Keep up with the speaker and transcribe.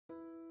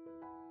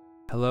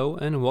Hello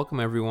and welcome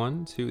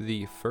everyone to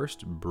the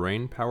first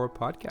Brain Power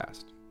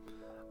podcast.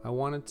 I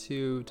wanted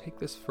to take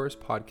this first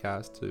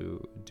podcast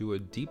to do a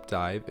deep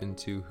dive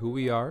into who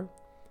we are,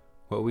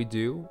 what we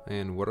do,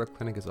 and what our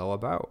clinic is all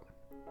about.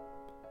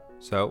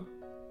 So,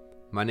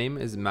 my name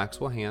is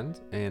Maxwell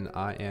Hand, and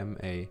I am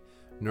a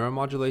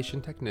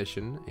neuromodulation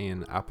technician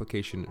and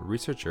application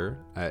researcher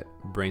at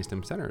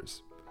Brainstem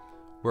Centers.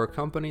 We're a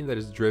company that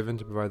is driven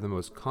to provide the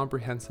most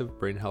comprehensive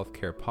brain health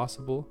care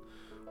possible.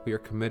 We are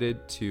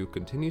committed to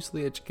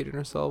continuously educating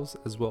ourselves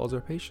as well as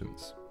our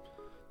patients.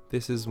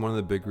 This is one of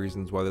the big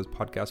reasons why this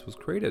podcast was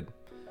created.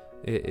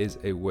 It is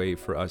a way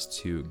for us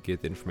to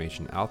get the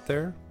information out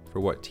there for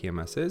what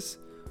TMS is,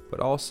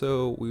 but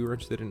also we were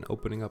interested in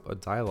opening up a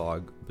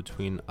dialogue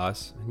between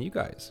us and you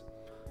guys.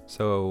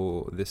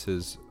 So this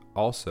is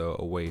also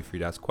a way for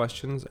you to ask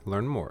questions and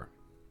learn more.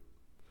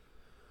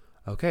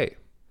 Okay,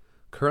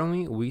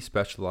 currently we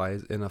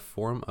specialize in a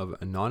form of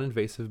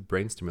non-invasive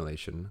brain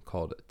stimulation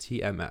called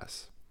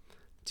TMS.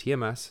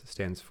 TMS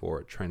stands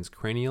for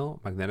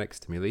transcranial magnetic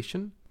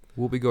stimulation.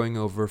 We'll be going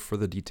over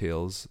further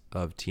details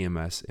of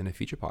TMS in a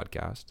future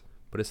podcast,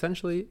 but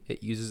essentially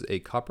it uses a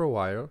copper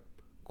wire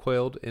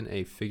coiled in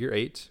a figure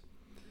 8,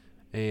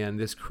 and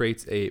this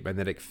creates a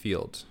magnetic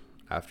field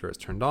after it's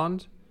turned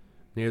on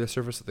near the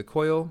surface of the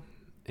coil,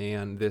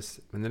 and this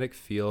magnetic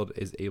field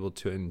is able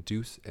to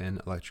induce an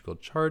electrical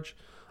charge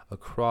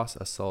across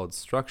a solid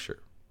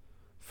structure.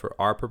 For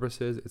our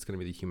purposes, it's going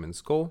to be the human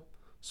skull.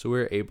 So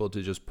we're able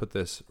to just put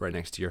this right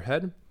next to your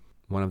head.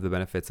 One of the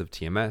benefits of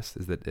TMS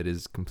is that it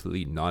is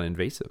completely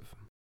non-invasive.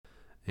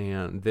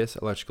 And this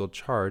electrical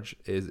charge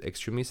is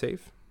extremely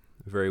safe,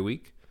 very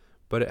weak,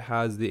 but it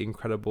has the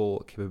incredible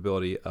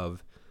capability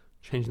of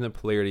changing the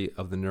polarity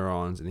of the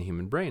neurons in the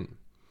human brain.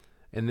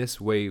 In this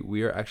way,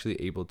 we are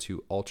actually able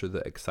to alter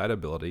the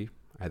excitability,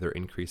 either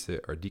increase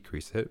it or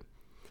decrease it,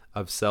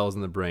 of cells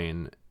in the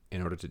brain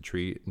in order to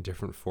treat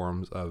different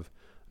forms of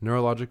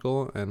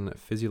neurological and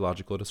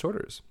physiological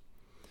disorders.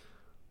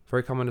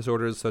 Very common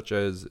disorders such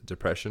as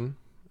depression,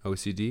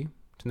 OCD,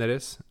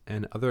 tinnitus,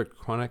 and other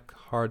chronic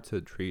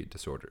hard-to-treat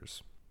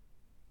disorders.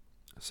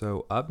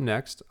 So up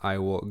next, I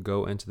will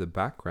go into the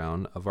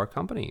background of our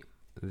company.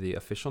 The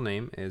official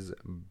name is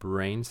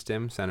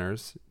Brainstem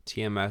Centers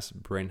TMS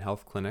Brain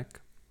Health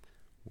Clinic.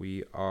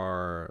 We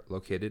are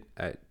located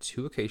at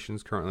 2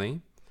 locations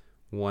currently,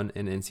 one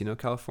in Encino,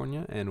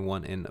 California, and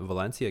one in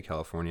Valencia,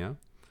 California.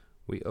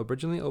 We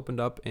originally opened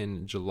up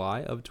in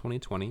July of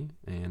 2020,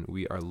 and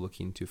we are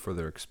looking to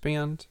further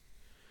expand.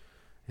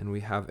 And we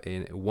have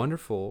a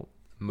wonderful,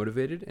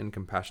 motivated, and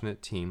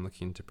compassionate team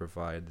looking to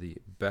provide the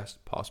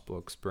best possible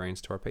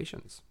experience to our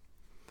patients.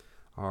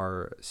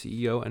 Our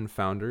CEO and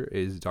founder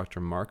is Dr.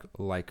 Mark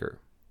Leiker.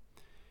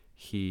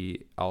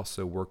 He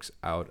also works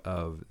out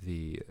of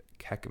the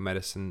Keck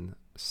Medicine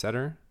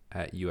Center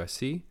at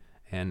USC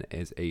and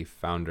is a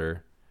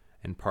founder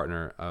and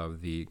partner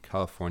of the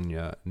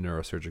California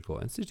Neurosurgical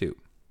Institute.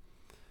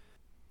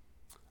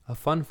 A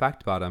fun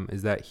fact about him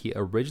is that he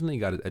originally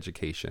got his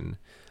education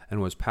and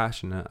was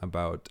passionate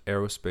about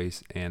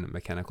aerospace and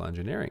mechanical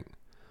engineering,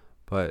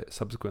 but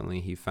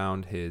subsequently he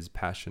found his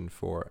passion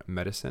for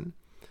medicine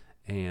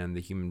and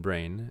the human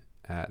brain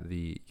at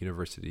the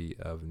University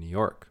of New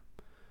York.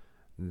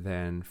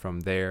 Then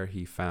from there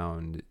he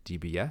found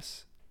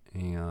DBS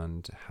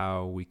and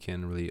how we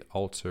can really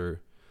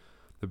alter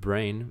the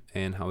brain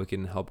and how we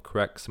can help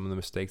correct some of the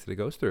mistakes that it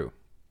goes through.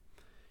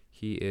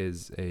 He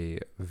is a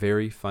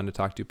very fun to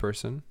talk to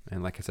person,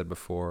 and like I said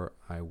before,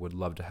 I would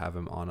love to have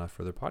him on a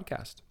further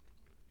podcast.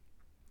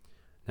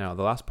 Now,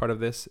 the last part of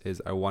this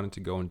is I wanted to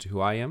go into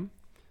who I am,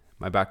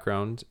 my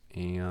background,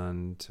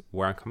 and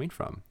where I'm coming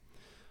from.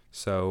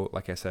 So,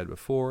 like I said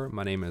before,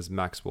 my name is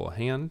Maxwell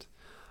Hand.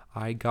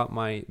 I got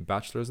my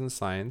bachelor's in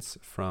science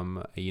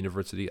from a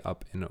university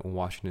up in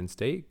Washington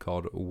State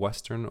called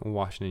Western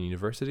Washington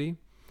University.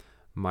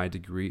 My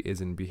degree is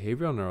in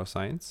behavioral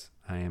neuroscience.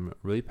 I am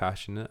really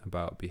passionate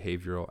about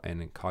behavioral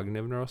and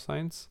cognitive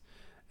neuroscience,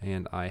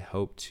 and I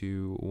hope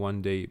to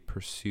one day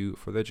pursue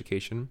further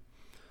education,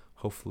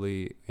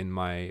 hopefully in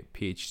my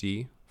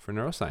PhD for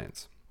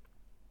neuroscience.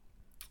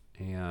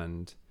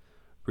 And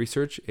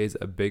research is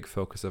a big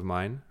focus of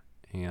mine,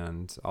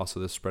 and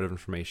also the spread of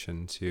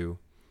information to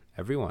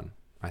everyone.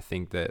 I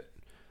think that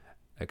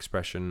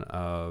expression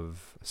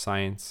of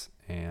science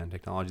and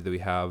technology that we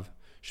have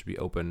should be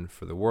open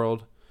for the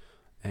world,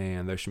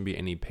 and there shouldn't be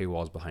any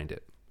paywalls behind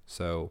it.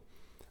 So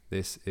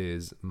this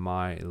is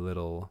my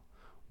little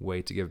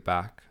way to give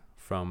back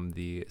from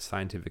the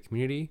scientific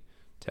community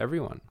to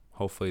everyone.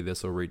 Hopefully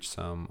this will reach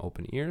some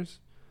open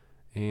ears,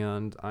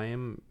 and I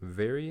am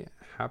very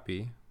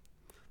happy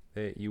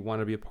that you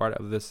want to be a part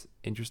of this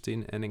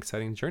interesting and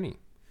exciting journey.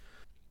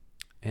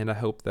 And I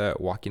hope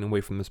that walking away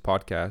from this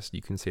podcast,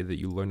 you can say that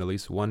you learned at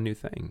least one new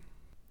thing.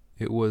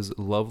 It was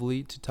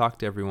lovely to talk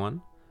to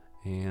everyone,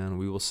 and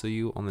we will see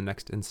you on the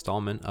next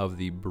installment of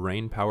the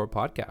Brain Power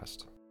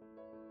Podcast.